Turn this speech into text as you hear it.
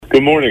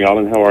Good morning,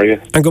 Alan. How are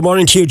you? And good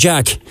morning to you,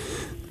 Jack.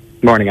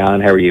 Morning, Alan.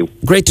 How are you?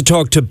 Great to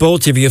talk to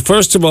both of you.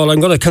 First of all, I'm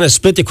going to kind of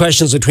split the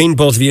questions between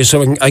both of you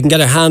so I can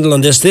get a handle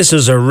on this. This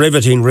is a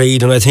riveting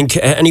read, and I think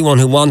anyone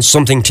who wants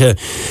something to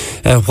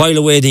while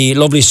away the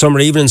lovely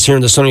summer evenings here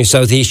in the sunny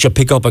southeast should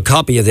pick up a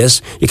copy of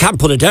this. You can't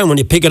put it down when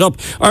you pick it up.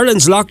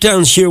 Ireland's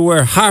lockdowns here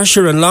were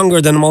harsher and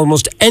longer than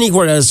almost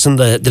anywhere else in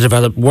the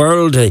developed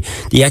world.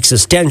 The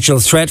existential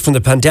threat from the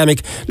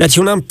pandemic led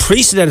to an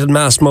unprecedented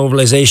mass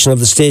mobilisation of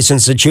the state's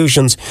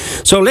institutions.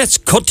 So let's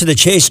cut to the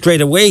chase straight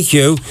away,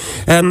 Hugh.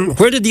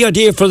 Where did the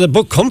idea for the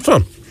book come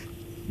from?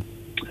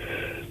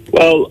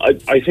 Well,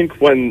 I think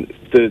when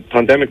the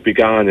pandemic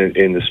began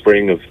in the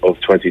spring of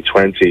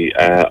 2020,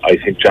 I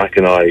think Jack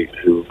and I,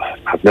 who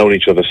have known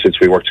each other since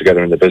we worked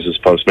together in the Business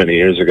Post many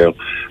years ago,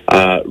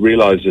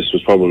 realised this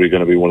was probably going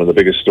to be one of the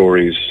biggest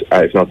stories,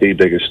 if not the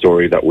biggest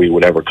story that we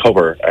would ever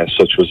cover,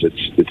 such was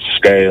its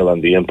scale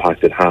and the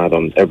impact it had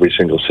on every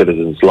single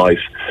citizen's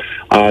life.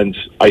 And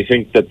I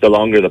think that the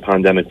longer the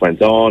pandemic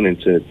went on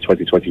into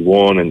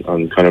 2021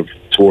 and kind of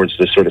towards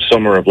the sort of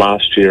summer of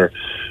last year,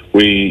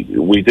 we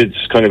did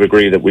kind of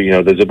agree that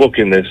there's a book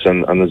in this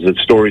and there's a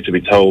story to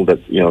be told that,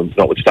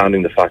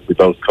 notwithstanding the fact we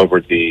both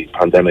covered the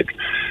pandemic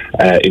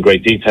in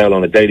great detail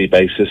on a daily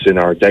basis in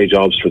our day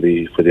jobs for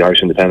the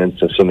Irish Independent,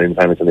 the Sunday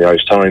Independent and the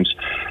Irish Times,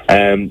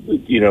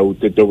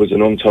 there was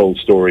an untold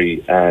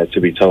story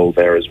to be told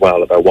there as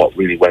well about what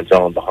really went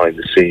on behind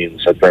the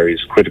scenes at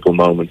various critical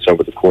moments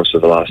over the course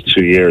of the last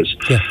 2 years.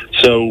 Yeah.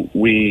 So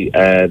we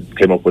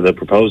came up with a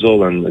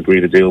proposal and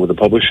agreed to deal with the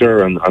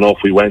publisher, and off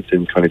we went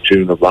in kind of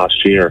June of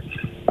last year.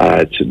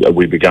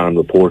 We began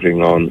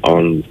reporting on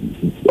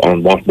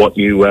what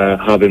you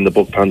have in the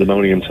book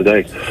Pandemonium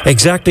today.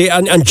 Exactly.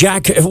 And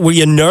Jack, were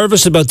you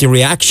nervous about the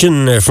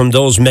reaction from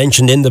those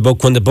mentioned in the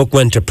book when the book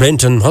went to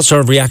print, and what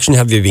sort of reaction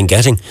have you been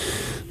getting?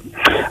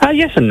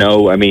 Yes and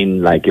no. I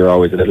mean, you're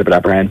always a little bit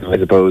apprehensive, I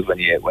suppose, when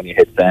you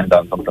hit send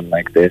on something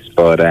like this.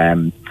 But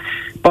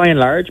by and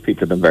large, people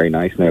have been very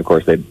nice. Now, of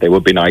course, they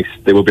would be nice.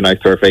 They would be nice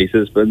to our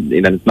faces, but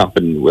it's not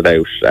been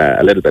without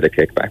a little bit of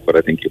kickback. But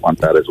I think you want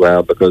that as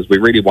well, because we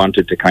really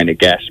wanted to kind of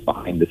get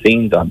behind the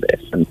scenes on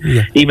this. And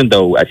even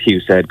though, as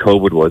Hugh said,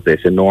 COVID was this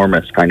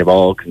enormous kind of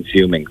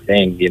all-consuming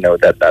thing,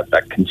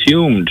 that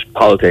consumed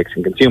politics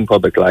and consumed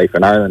public life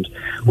in Ireland,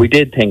 we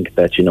did think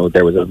that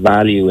there was a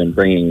value in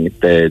bringing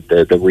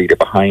the reader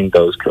behind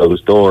those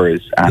closed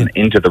doors and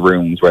into the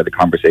rooms where the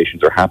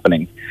conversations are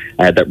happening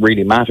that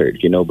really mattered,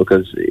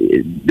 because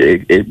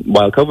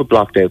while COVID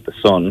blocked out the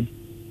sun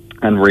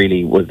and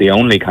really was the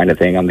only kind of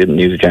thing on the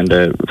news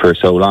agenda for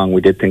so long,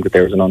 we did think that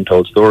there was an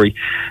untold story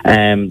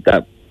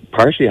that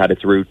partially had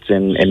its roots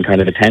in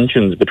kind of the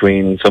tensions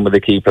between some of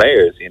the key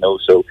players,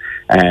 so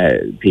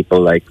people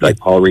like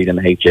Paul Reid and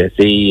the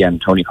HSE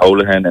and Tony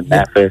Holohan and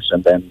Neffitt,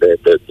 and then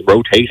the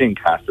rotating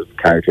cast of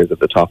characters at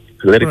the top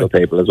political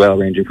table as well,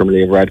 ranging from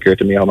Leo Varadkar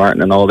to Micheál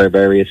Martin and all their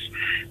various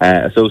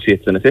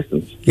associates and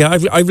assistants. Yeah,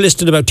 I've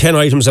listed about 10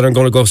 items that I'm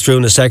going to go through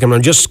in a second.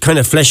 I'm just kind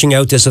of fleshing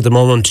out this at the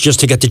moment just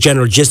to get the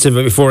general gist of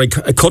it before I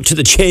cut to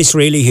the chase,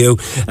 really, Hugh.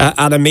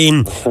 And I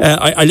mean,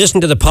 I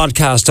listened to the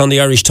podcast on the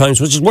Irish Times,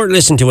 which is worth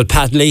listening to, with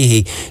Pat Leahy,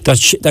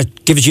 that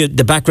gives you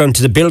the background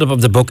to the build-up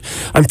of the book.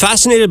 I'm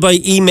fascinated by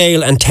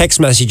email and text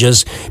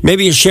messages.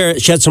 Maybe you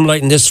shed some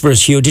light on this for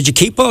us, Hugh. Did you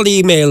keep all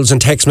the emails and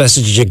text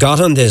messages you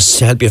got on this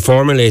to help you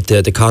formulate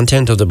the content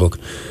of the book?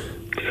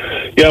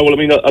 Yeah, well, I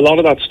mean, a lot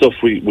of that stuff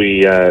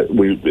we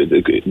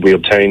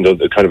obtained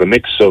a kind of a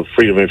mix of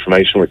freedom of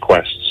information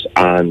requests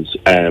and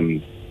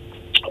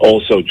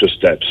also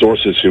just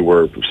sources who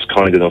were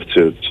kind enough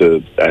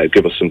to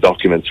give us some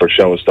documents or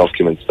show us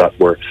documents that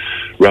were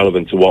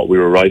relevant to what we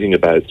were writing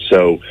about.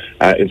 So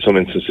in some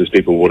instances,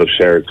 people would have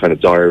shared kind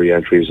of diary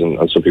entries,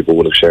 and some people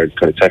would have shared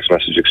kind of text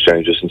message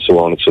exchanges and so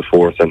on and so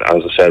forth. And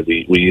as I said,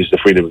 we used the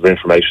Freedom of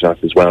Information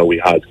Act as well.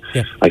 We had,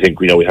 I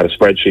think, we had a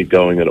spreadsheet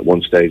going, and at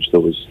one stage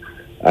there was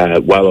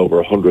well over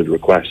 100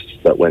 requests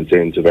that went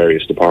into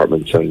various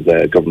departments and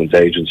government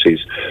agencies.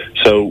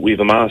 So we've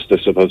amassed, I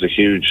suppose, a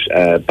huge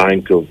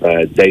bank of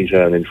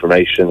data and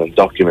information and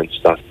documents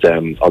that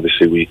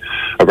obviously we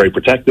are very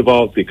protective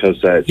of, because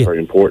it's very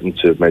important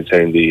to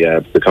maintain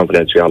the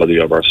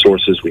confidentiality of our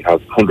sources. We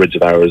have hundreds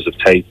of hours of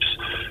tapes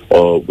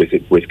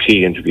with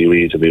key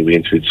interviewees. I mean, we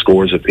interviewed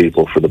scores of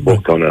people for the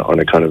book on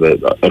a kind of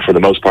for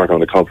the most part,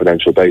 on a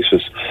confidential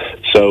basis.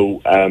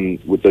 So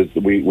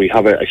we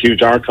have a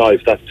huge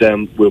archive that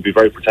we'll be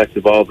very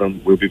protective of,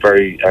 and we'll be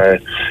very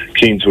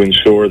keen to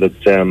ensure that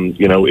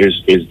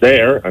is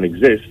there and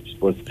exists,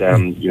 but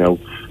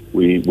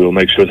we will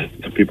make sure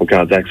that people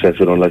can't access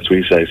it unless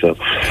we say so.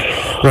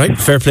 Right,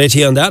 fair play to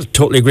you on that.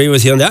 Totally agree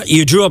with you on that.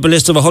 You drew up a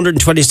list of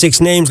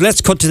 126 names. Let's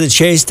cut to the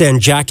chase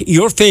then, Jack.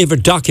 Your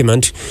favourite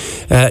document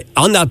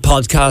on that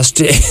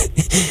podcast.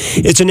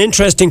 It's an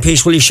interesting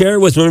piece. Will you share it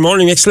with my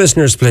Morning Mix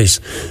listeners, please?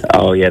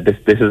 Oh yeah, this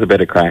is a bit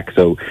of crack.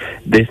 So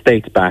this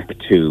dates back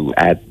to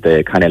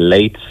the kind of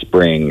late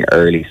spring,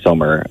 early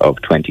summer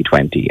of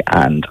 2020,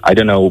 and I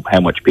don't know how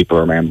much people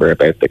remember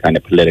about the kind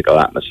of political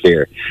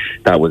atmosphere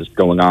that was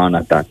going on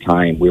at that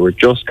time. We were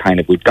just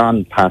we'd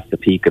gone past the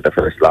peak of the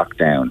first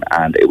lockdown,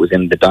 and and it was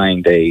in the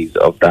dying days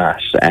of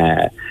that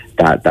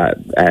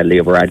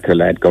Leo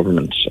Varadkar-led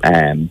government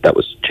that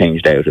was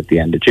changed out at the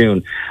end of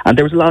June. And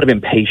there was a lot of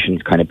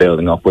impatience kind of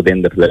building up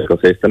within the political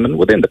system and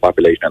within the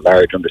population at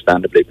large,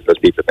 understandably, because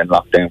people have been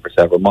locked down for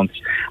several months.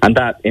 And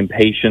that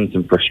impatience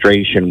and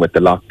frustration with the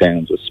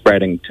lockdowns was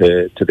spreading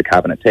to the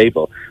cabinet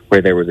table,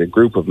 where there was a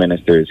group of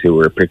ministers who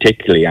were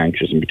particularly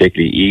anxious and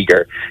particularly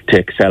eager to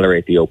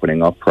accelerate the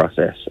opening up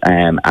process.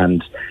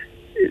 And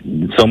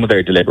some of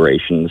their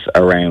deliberations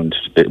around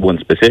one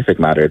specific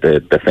matter,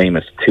 the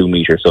famous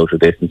 2-metre social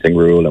distancing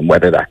rule, and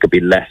whether that could be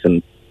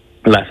lessened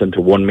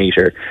to 1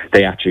 metre,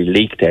 they actually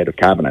leaked out of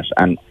cabinet.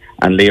 And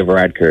Leo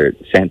Varadkar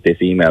sent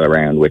this email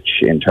around, which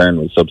in turn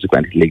was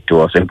subsequently leaked to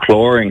us,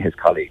 imploring his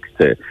colleagues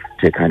to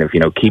kind of,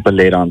 keep a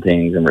lid on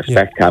things and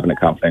respect cabinet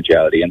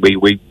confidentiality. And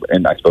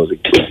and I suppose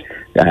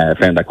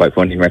found that quite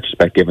funny in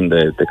retrospect, given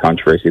the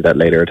controversy that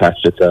later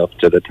attached itself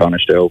to the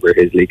Taoiseach over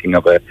his leaking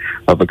of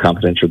a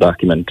confidential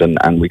document,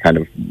 and we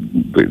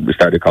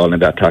started calling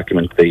that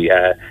document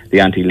the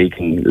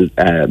anti-leaking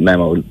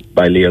memo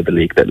by Leo the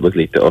Leak that was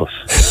leaked to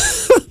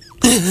us.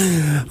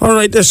 All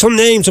right, there's some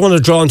names I want to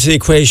draw into the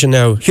equation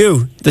now.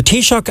 Hugh, the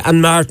Taoiseach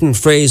and Martin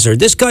Fraser.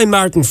 This guy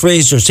Martin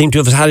Fraser seemed to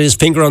have had his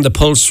finger on the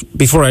pulse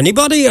before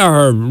anybody,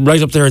 or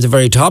right up there at the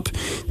very top.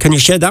 Can you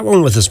share that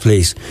one with us,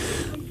 please?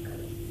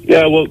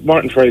 Yeah, well,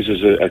 Martin Fraser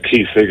is a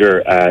key figure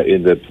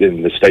in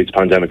the state's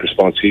pandemic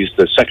response. He's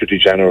the Secretary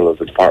General of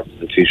the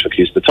Department of the Taoiseach.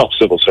 He's the top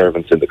civil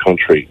servant in the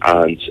country,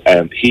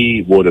 and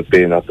he would have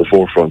been at the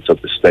forefront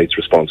of the state's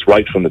response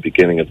right from the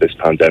beginning of this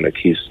pandemic.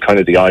 He's kind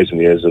of the eyes and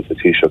ears of the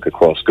Taoiseach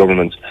across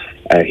government.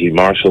 He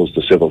marshals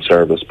the civil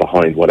service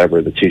behind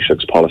whatever the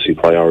Taoiseach's policy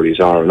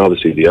priorities are, and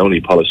obviously the only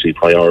policy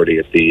priority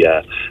at the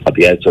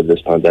outset of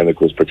this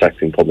pandemic was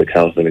protecting public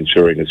health and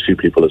ensuring as few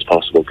people as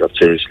possible got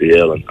seriously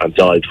ill and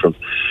died from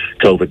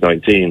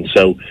COVID-19.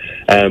 So,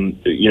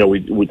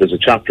 there's a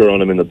chapter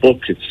on him in the book.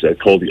 It's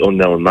called The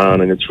Unknown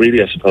Man, and it's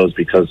really, I suppose,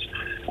 because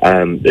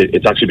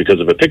it's actually because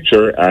of a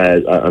picture,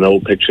 an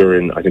old picture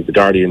in, I think, the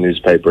Guardian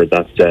newspaper,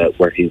 that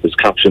where he was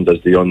captioned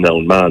as the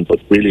unknown man. But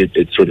really,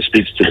 it sort of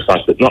speaks to the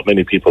fact that not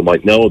many people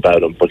might know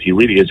about him, but he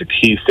really is a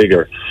key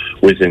figure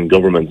within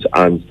government.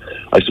 And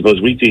I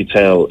suppose we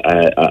detail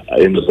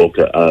in the book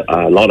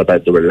a lot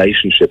about the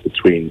relationship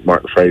between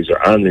Martin Fraser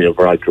and Leo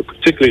Varadkar,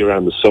 particularly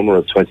around the summer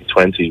of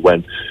 2020,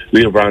 when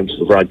Leo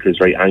Varadkar is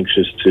very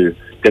anxious to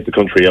get the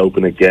country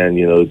open again.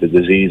 The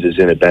disease is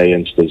in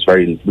abeyance. There's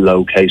very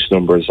low case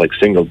numbers, like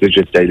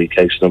single-digit daily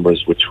case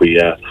numbers, which we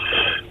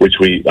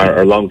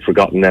are long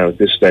forgotten now at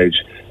this stage.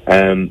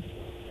 And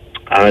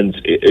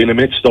in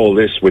amidst all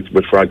this, with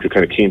Varadkar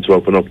kind of keen to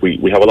open up,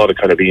 we have a lot of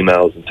kind of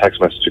emails and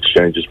text message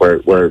exchanges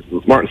where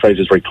Martin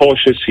Fraser is very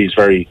cautious. He's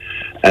very,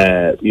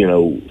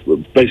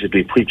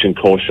 basically preaching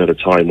caution at a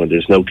time when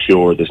there's no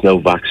cure, there's no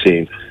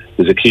vaccine.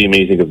 There's a key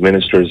meeting of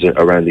ministers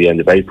around the end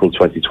of April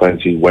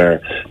 2020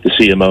 where the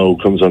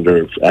CMO comes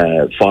under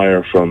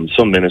fire from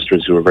some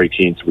ministers who are very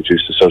keen to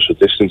reduce the social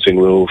distancing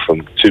rule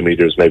from 2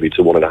 metres maybe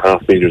to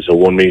 1.5 metres or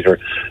 1 metre.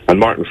 And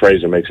Martin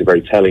Fraser makes a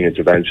very telling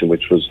intervention,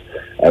 which was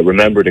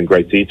remembered in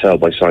great detail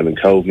by Simon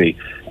Coveney,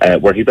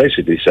 where he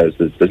basically says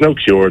that there's no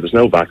cure, there's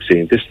no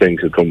vaccine, this thing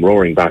could come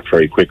roaring back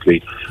very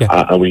quickly,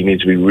 and we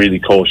need to be really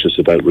cautious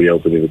about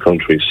reopening the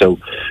country. So,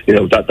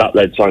 that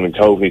led Simon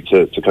Coveney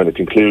to kind of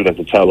conclude and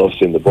to tell us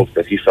in the book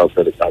that he felt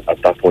that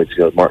at that point,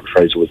 Martin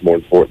Fraser was more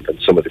important than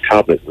some of the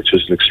cabinet, which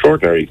is an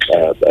extraordinary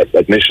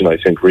admission, I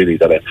think, really,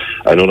 that an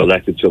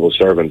unelected civil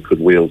servant could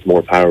wield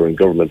more power in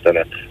government than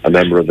a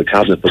member of the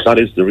cabinet. But that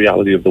is the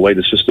reality of the way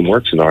the system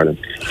works in Ireland.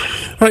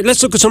 Right,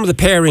 let's look at some of the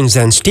pairings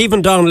then.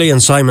 Stephen Donnelly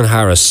and Simon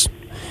Harris.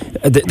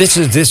 This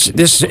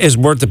is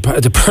worth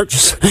the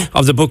purchase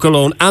of the book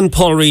alone, and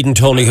Paul Reid and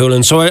Tony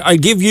Hoolan. So I'll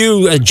give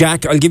you,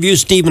 Jack, I'll give you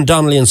Stephen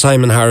Donnelly and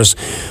Simon Harris.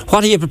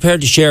 What are you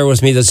prepared to share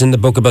with me that's in the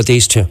book about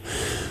these two?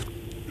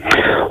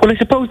 Well, I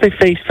suppose they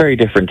face very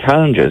different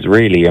challenges,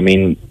 really. I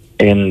mean,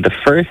 in the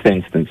first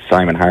instance,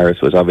 Simon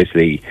Harris was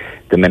obviously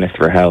the Minister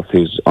for Health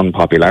whose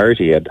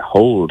unpopularity had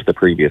held the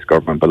previous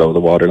government below the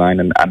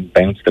waterline and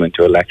bounced them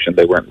into election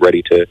they weren't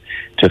ready to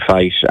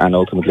fight, and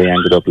ultimately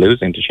ended up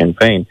losing to Sinn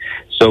Féin.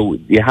 So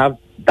you have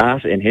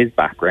that in his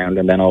background,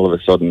 and then all of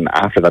a sudden,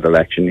 after that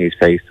election, he's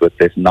faced with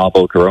this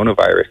novel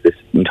coronavirus, this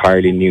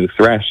entirely new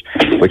threat,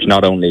 which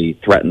not only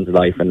threatens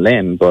life and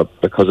limb,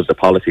 but because of the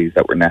policies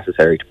that were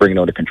necessary to bring it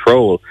under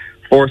control,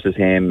 forces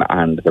him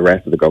and the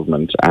rest of the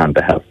government and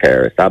the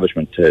healthcare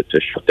establishment to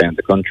shut down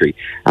the country.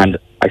 And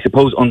I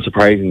suppose,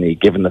 unsurprisingly,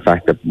 given the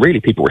fact that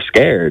really people were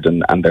scared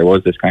and there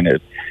was this kind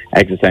of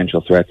existential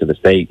threat to the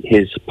state,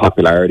 his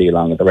popularity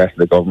along with the rest of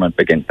the government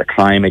begins to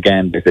climb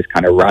again. There's this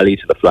kind of rally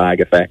to the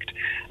flag effect,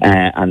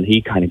 and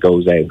he kind of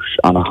goes out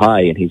on a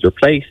high, and he's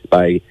replaced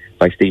by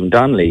Stephen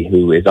Donnelly,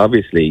 who is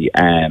obviously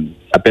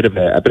a bit of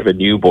a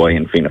new boy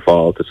in Fianna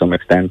Fáil to some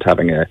extent,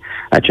 having a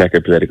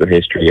checkered political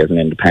history as an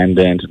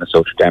independent and a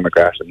social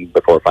democrat, and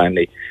before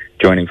finally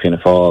joining Fianna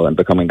Fáil and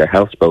becoming their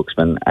health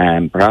spokesman,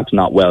 perhaps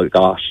not well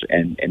got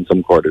in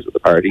some quarters of the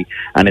party,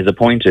 and is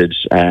appointed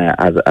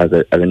as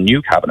a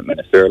new cabinet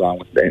minister, along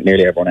with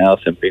nearly everyone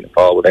else in Fianna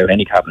Fáil without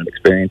any cabinet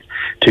experience,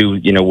 to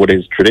what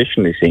is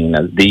traditionally seen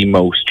as the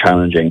most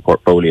challenging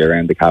portfolio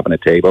around the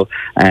cabinet table,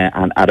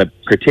 and at a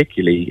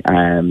particularly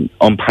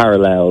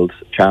unparalleled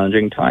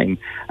challenging time.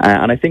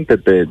 And I think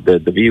that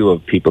the view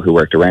of people who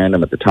worked around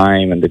him at the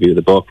time, and the view of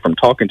the book from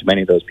talking to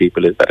many of those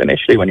people, is that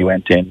initially when he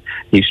went in,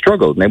 he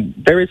struggled. Now,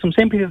 there is some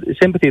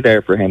sympathy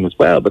there for him as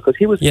well, because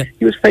he was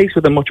faced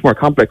with a much more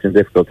complex and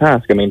difficult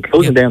task. I mean,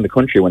 closing down the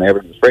country when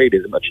everyone's afraid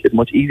is a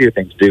much easier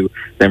thing to do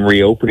than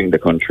reopening the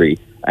country.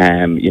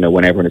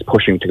 When everyone is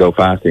pushing to go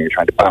faster and you're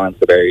trying to balance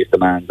the various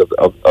demands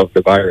of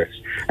the virus.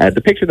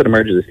 The picture that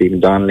emerges of Stephen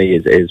Donnelly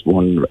is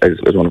one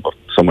of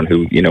someone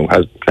who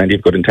has plenty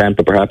of good intent,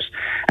 but perhaps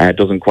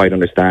doesn't quite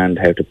understand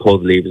how to pull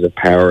the levers of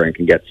power and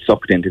can get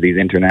sucked into these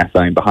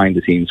internecine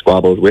behind-the-scenes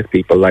squabbles with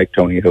people like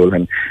Tony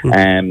Holohan.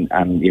 And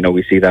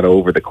we see that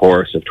over the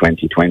course of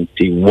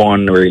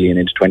 2021, really, and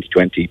into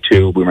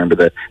 2022. We remember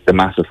the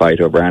massive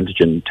fight over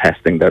antigen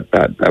testing that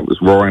was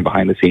roaring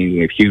behind the scenes.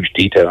 We have huge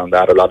detail on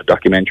that, a lot of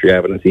documentary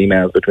evidence,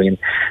 emails between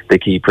the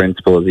key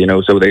principals.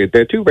 So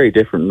they're two very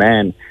different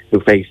men who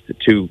faced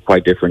two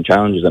quite different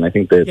challenges, and I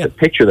think the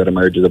picture that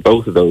emerges of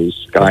both of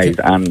those guys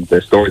and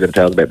the story that it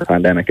tells about the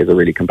pandemic is a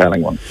really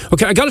compelling one.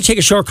 Okay, I got to take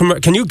a short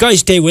commercial. Can you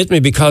guys stay with me,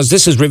 because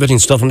this is riveting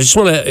stuff, and I just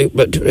want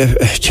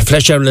to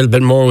flesh out a little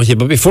bit more with you.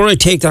 But before I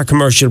take that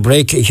commercial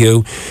break,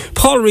 Hugh,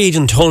 Paul Reid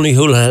and Tony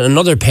Holohan,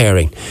 another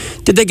pairing,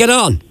 did they get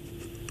on?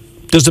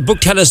 Does the book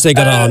tell us they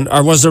got on,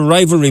 or was there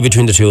rivalry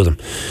between the two of them?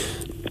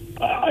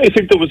 I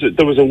think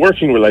there was a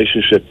working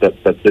relationship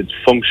that did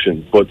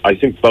function, but I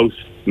think both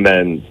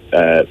men,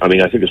 I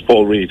think as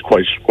Paul Reid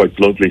quite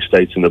bluntly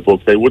states in the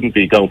book, they wouldn't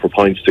be going for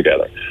pints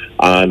together.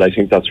 And I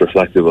think that's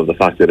reflective of the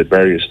fact that at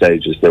various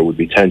stages there would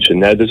be tension.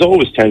 Now, there's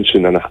always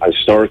tension, and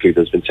historically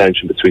there's been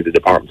tension between the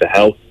Department of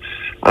Health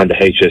and the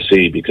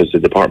HSE, because the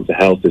Department of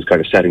Health is kind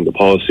of setting the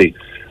policy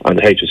and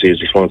the HSE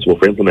is responsible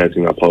for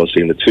implementing that policy,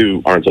 and the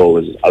two aren't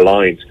always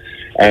aligned.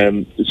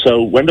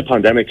 So when the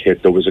pandemic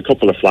hit, there was a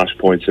couple of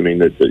flashpoints. I mean,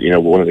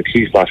 one of the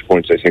key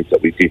flashpoints I think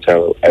that we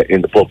detail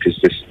in the book is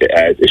this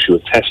issue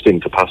of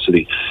testing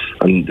capacity,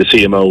 and the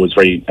CMO was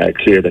very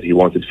clear that he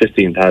wanted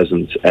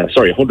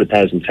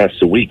 100,000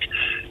 tests a week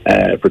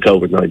for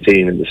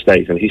COVID-19 in the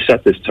state, and he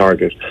set this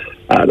target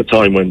at a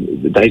time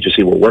when the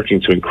HSE were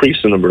working to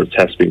increase the number of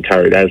tests being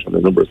carried out and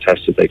the number of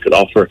tests that they could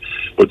offer.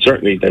 But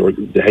certainly the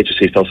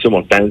HSE felt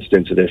somewhat bounced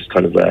into this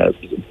kind of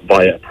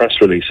via a press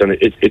release, and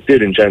it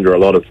did engender a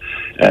lot of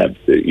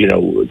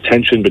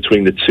tension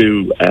between the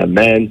two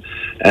men.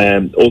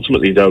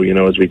 Ultimately, though,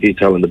 as we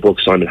detail in the book,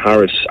 Simon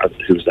Harris,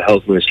 who was the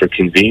health minister,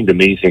 convened a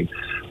meeting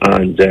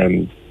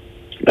and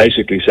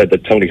basically said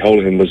that Tony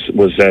Holohan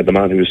was the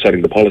man who was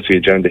setting the policy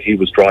agenda. He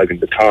was driving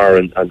the car,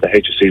 and the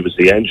HSE was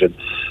the engine.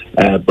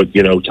 But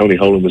Tony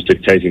Holohan was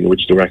dictating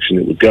which direction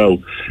it would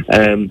go.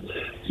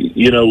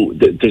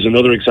 There's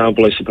another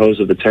example, I suppose,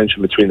 of the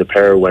tension between the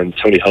pair when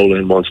Tony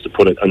Holohan wants to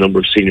put a number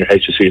of senior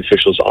HSE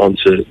officials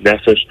onto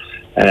NPHET.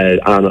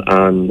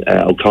 Anne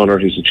O'Connor,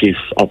 who's the Chief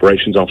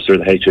Operations Officer of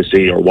the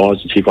HSE, or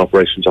was the Chief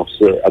Operations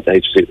Officer at the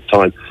HSE at the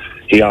time,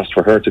 he asked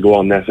for her to go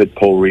on NPHET.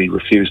 Paul Reid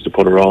refused to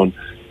put her on.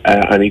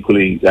 And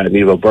equally,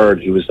 Neil O'Byrne,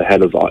 who was the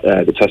head of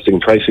the testing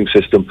and tracing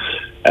system,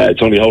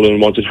 Tony Holohan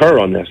wanted her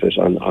on NPHET,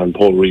 and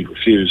Paul Reid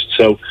refused.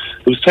 So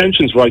there was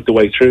tensions right the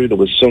way through. There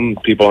was some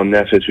people on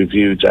NPHET who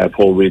viewed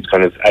Paul Reid's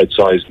kind of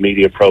outsized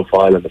media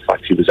profile and the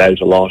fact he was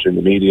out a lot in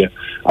the media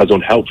as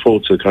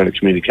unhelpful to kind of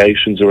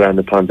communications around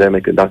the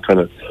pandemic, and that kind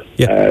of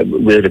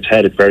reared its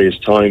head at various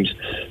times.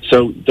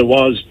 So there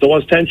was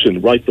tension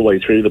right the way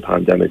through the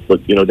pandemic,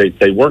 but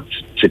they worked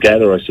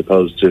together, I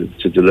suppose,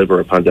 to deliver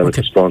a pandemic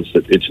response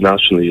that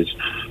internationally is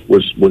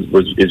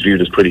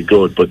viewed as pretty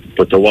good.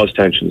 But there was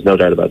tensions, no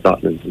doubt about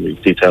that, and we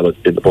detail it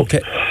in the book.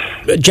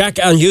 Okay. Jack,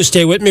 and you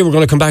stay with me. We're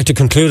going to come back to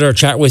conclude our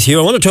chat with you.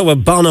 I want to talk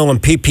about Bono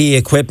and PPE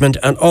equipment,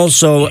 and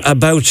also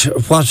about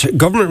what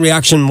government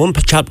reaction. One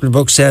chapter of the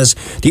book says,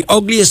 the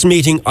ugliest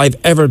meeting I've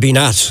ever been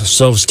at.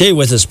 So stay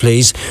with us,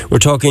 please. We're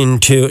talking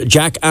to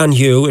Jack and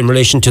Hugh in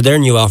relation to their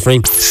new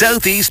offering.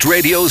 Southeast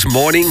Radio's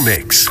morning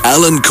mix.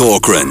 Alan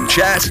Corcoran.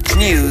 Chat,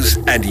 news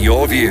and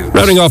your views.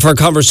 Rounding off our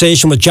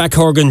conversation with Jack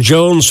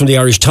Horgan-Jones from the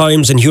Irish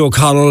Times and Hugh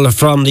O'Connell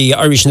from the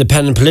Irish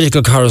Independent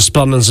political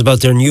correspondents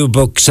about their new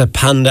books,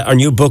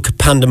 new book,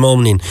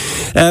 Pandemonium.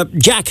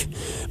 Jack,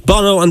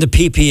 Bono and the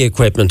PPE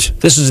equipment.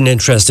 This is an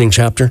interesting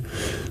chapter.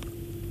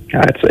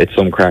 It's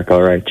some crack,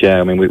 all right. Yeah,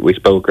 I mean, we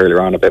spoke earlier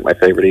on about my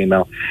favourite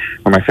email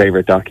or my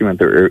favourite document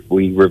that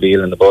we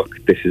reveal in the book.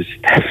 This is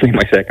definitely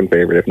my second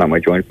favourite, if not my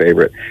joint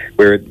favourite.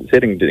 We were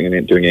sitting doing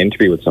an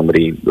interview with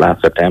somebody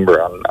last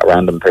September on a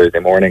random Thursday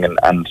morning, and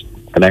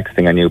the next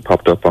thing I knew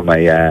popped up on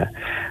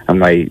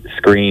my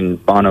screen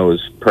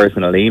Bono's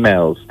personal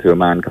emails to a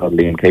man called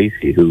Liam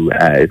Casey, who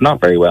is not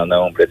very well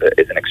known, but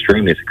is an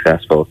extremely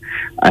successful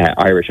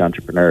Irish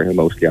entrepreneur who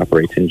mostly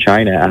operates in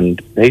China.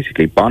 And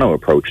basically Bono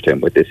approached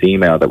him with this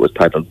email that was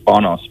titled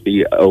Bonos,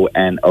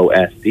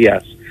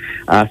 Bonosds,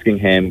 asking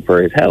him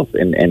for his help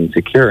in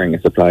securing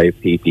a supply of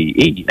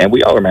PPE. And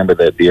we all remember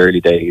the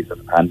early days of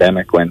the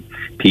pandemic when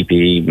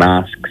PPE,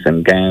 masks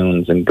and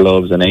gowns and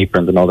gloves and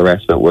aprons and all the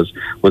rest of it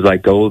was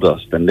like gold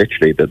dust, and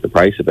literally the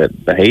price of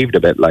it behaved a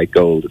bit like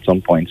gold at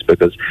some points,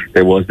 because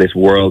there was this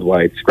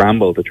worldwide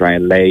scramble to try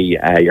and lay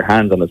your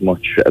hands on as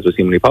much as was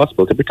seemingly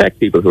possible to protect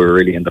people who were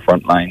really in the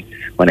front line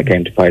when it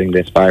came to fighting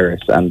this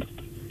virus. And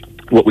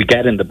what we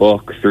get in the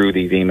book through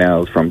these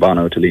emails from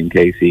Bono to Liam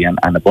Casey and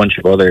a bunch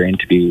of other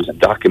interviews and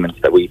documents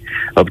that we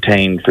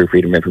obtained through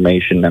Freedom of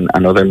Information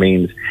and other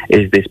means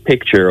is this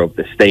picture of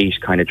the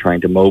state kind of trying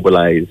to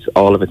mobilise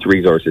all of its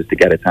resources to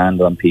get its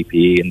hand on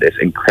PPE in this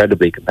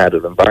incredibly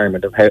competitive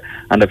environment, of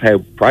how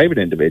private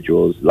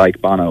individuals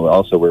like Bono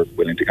also were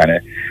willing to kind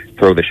of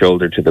throw the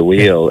shoulder to the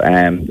wheel.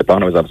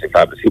 Bono was obviously a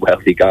fabulously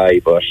wealthy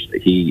guy, but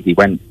he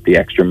went the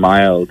extra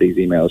mile, these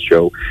emails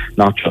show,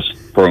 not just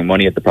throwing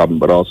money at the problem,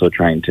 but also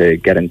trying to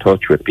get in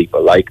touch with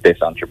people like this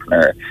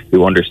entrepreneur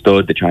who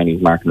understood the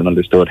Chinese market and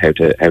understood how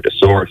to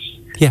source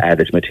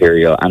this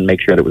material and make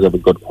sure that it was of a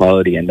good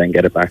quality and then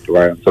get it back to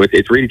Ireland. So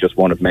it's really just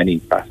one of many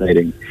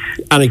fascinating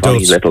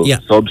anecdotes, little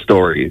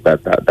sub-stories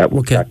that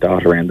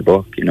dot around the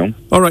book, you know.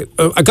 All right,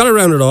 I got to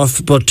round it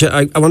off, but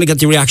I want to get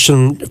the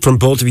reaction from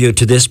both of you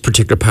to this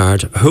particular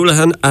part.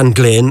 Houlihan and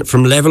Glynn,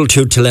 from level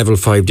 2 to level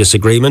 5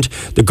 disagreement.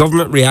 The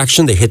government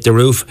reaction, they hit the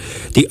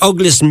roof. The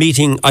ugliest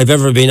meeting I've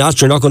ever been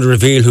at. You're not going to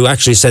reveal who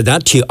actually said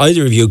that to you,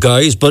 either of you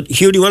guys, but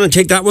Hugh, do you want to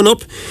take that one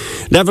up?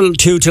 Level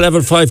 2 to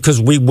level 5,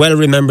 because we well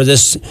remember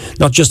this,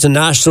 not just in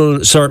national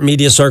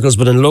media circles,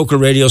 but in local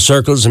radio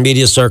circles and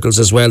media circles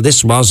as well.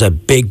 This was a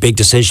big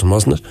decision,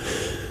 wasn't it?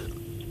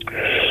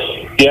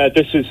 Yeah,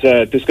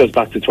 this goes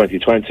back to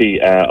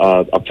 2020,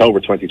 October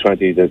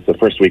 2020, the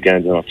first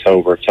weekend in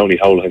October. Tony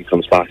Holohan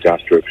comes back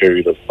after a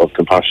period of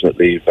compassionate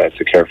leave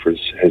to care for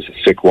his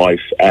sick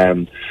wife,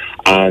 and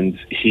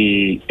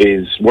he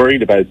is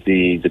worried about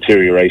the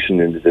deterioration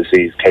in the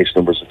disease. Case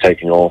numbers are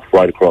taking off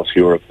right across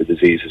Europe. The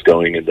disease is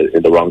going in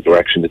the wrong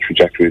direction. The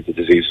trajectory of the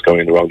disease is going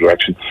in the wrong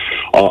direction.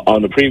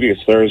 On the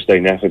previous Thursday,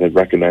 NPHET had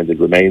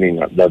recommended remaining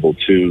at level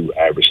 2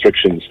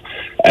 restrictions,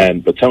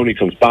 but Tony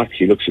comes back,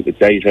 he looks at the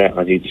data,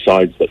 and he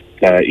decides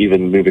that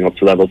even moving up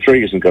to level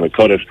 3 isn't going to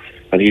cut it,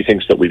 and he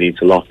thinks that we need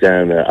to lock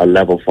down a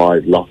level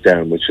 5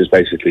 lockdown, which is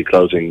basically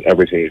closing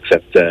everything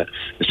except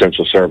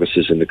essential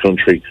services in the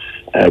country,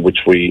 which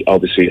we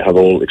obviously have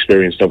all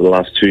experienced over the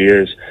last 2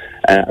 years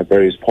at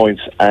various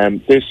points.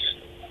 This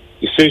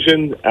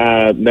decision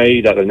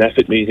made at an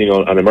NPHET meeting,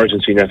 an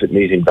emergency NPHET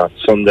meeting that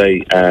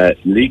Sunday,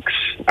 leaks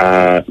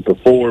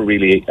before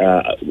really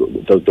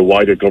the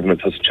wider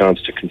government has a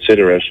chance to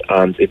consider it,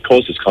 and it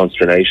causes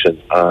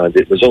consternation, and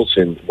it results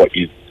in what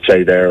you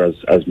say there,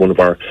 as one of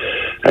our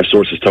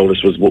sources told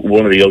us, was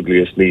one of the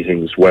ugliest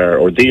meetings where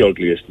the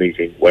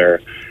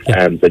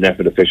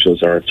NPHET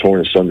officials are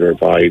torn asunder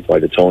by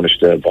the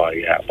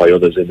Taoiseach, by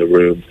others in the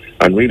room,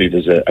 and really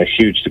there's a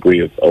huge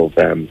degree of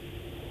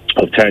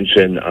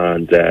tension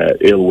and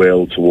ill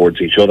will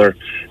towards each other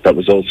that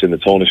results in the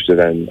Taoiseach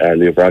then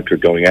Leo Varadkar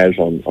going out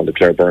on the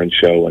Claire Byrne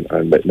show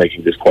and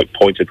making this quite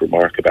pointed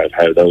remark about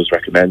how those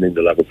recommending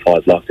the level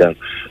 5 lockdown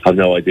have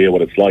no idea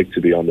what it's like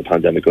to be on the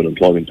pandemic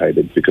unemployment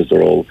payment, because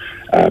they're all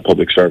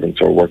public servants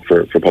or work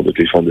for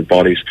publicly funded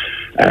bodies.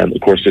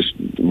 Of course, this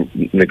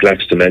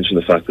neglects to mention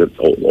the fact that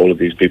all of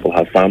these people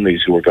have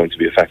families who are going to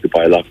be affected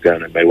by a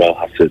lockdown and may well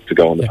have to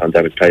go on the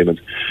pandemic payment.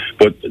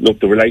 But look,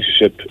 the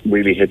relationship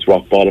really hits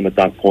rock bottom at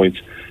that point.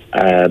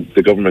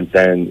 The government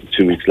then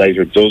 2 weeks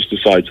later does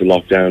decide to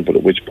lock down, but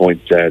at which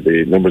point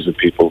the numbers of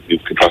people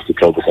who've contracted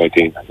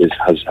COVID-19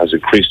 has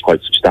increased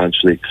quite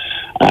substantially,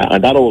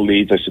 and that all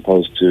leads, I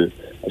suppose, to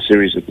a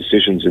series of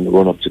decisions in the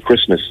run-up to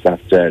Christmas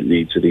that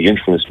lead to the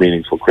infamous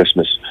Meaningful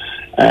Christmas,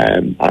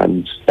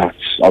 and that's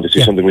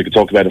obviously something we could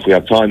talk about if we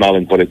have time,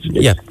 Alan. But it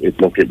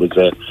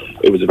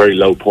was a very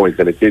low point,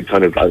 and it did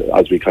kind of,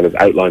 as we kind of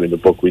outline in the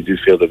book, we do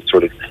feel that it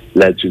sort of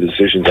led to the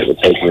decisions that were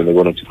taken in the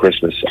run-up to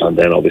Christmas, and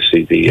then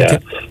obviously the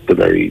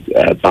very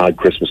bad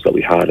Christmas that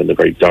we had and the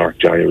very dark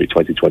January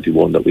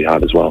 2021 that we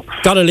had as well.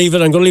 Gotta leave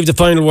it. I'm going to leave the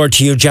final word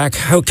to you, Jack.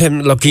 How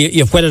can, look,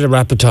 you've whetted our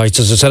appetites.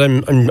 As I said,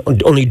 I'm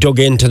only dug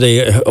into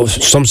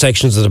some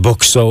sections of the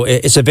book, so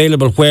it's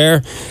available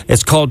where?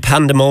 It's called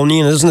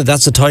Pandemonium, isn't it?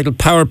 That's the title.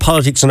 Power,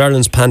 Politics in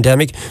Ireland's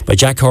Pandemic by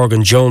Jack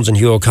Horgan-Jones and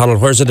Hugh O'Connell.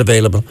 Where's it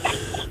available?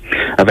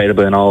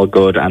 Available in all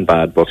good and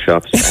bad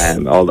bookshops,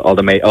 all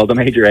the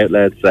major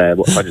outlets,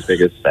 Hodges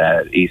Biggest,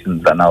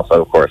 Eason's, and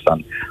also, of course,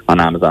 on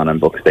Amazon and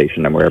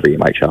Bookstation and wherever you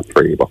might shop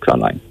for your books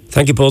online.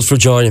 Thank you both for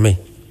joining me.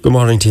 Good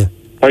morning to you.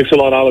 Thanks a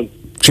lot, Alan.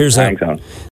 Cheers. Thanks, Alan.